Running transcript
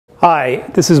Hi,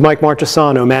 this is Mike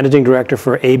Marchesano, Managing Director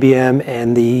for ABM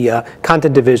and the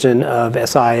Content Division of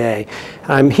SIIA.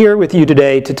 I'm here with you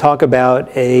today to talk about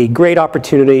a great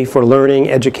opportunity for learning,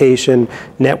 education,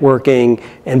 networking,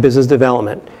 and business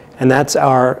development. And that's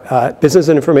our Business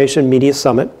and Information Media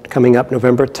Summit coming up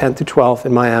November 10th to 12th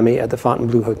in Miami at the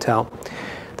Fontainbleau Hotel.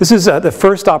 This is the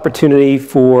first opportunity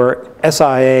for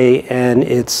SIIA and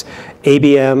its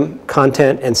ABM,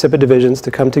 Content, and SIPA divisions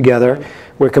to come together.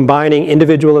 We're combining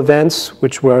individual events,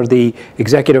 which were the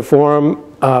Executive Forum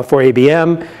for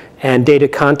ABM, and data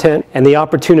content, and the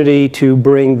opportunity to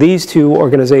bring these two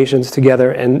organizations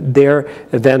together and their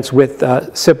events with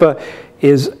SIPA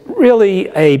is really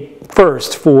a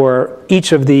first for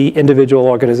each of the individual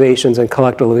organizations and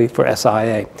collectively for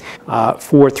SIIA.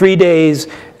 For 3 days,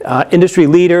 industry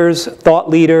leaders, thought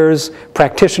leaders,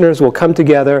 practitioners will come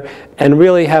together and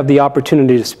really have the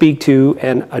opportunity to speak to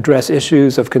and address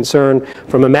issues of concern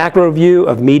from a macro view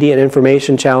of media and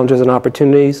information challenges and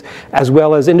opportunities, as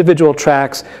well as individual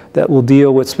tracks that will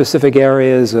deal with specific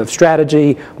areas of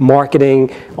strategy,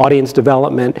 marketing, audience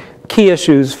development, key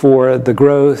issues for the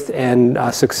growth and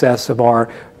success of our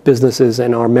businesses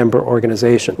and our member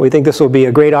organization. We think this will be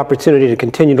a great opportunity to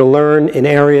continue to learn in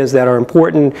areas that are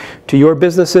important to your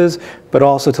businesses, but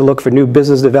also to look for new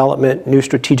business development, new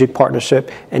strategic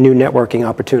partnership, and new networking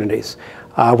opportunities.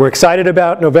 We're excited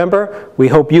about November. We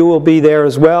hope you will be there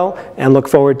as well and look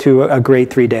forward to a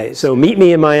great 3 days. So meet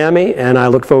me in Miami, and I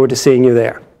look forward to seeing you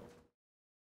there.